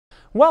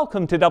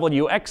Welcome to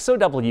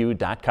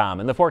WXOW.com.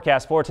 In the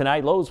forecast for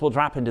tonight, lows will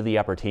drop into the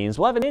upper teens.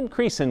 We'll have an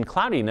increase in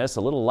cloudiness,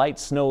 a little light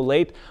snow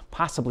late,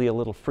 possibly a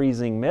little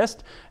freezing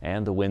mist,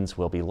 and the winds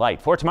will be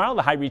light. For tomorrow,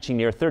 the high reaching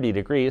near 30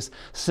 degrees.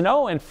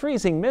 Snow and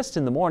freezing mist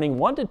in the morning,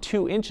 1 to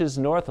 2 inches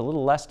north, a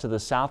little less to the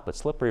south, but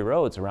slippery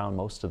roads around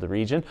most of the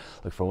region.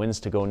 Look for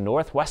winds to go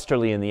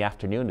northwesterly in the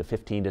afternoon to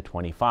 15 to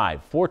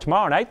 25. For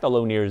tomorrow night, the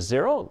low near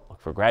 0. Look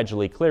for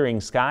gradually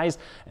clearing skies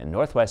and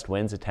northwest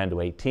winds at 10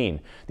 to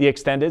 18. The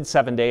extended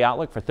 7-day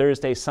outlook for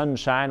Thursday,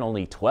 sunshine,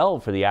 only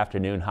 12 for the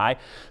afternoon high.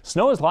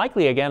 Snow is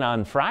likely again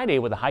on Friday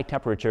with a high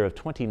temperature of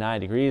 29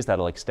 degrees.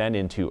 That'll extend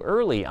into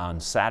early on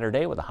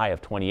Saturday with a high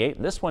of 28.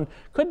 And this one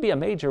could be a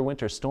major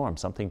winter storm,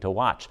 something to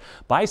watch.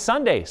 By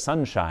Sunday,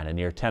 sunshine a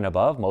near 10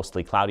 above,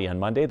 mostly cloudy on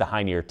Monday, the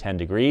high near 10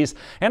 degrees.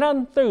 And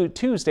on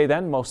Tuesday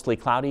then, mostly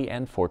cloudy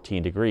and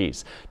 14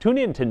 degrees. Tune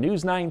in to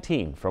News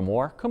 19 for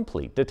more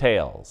complete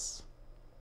details.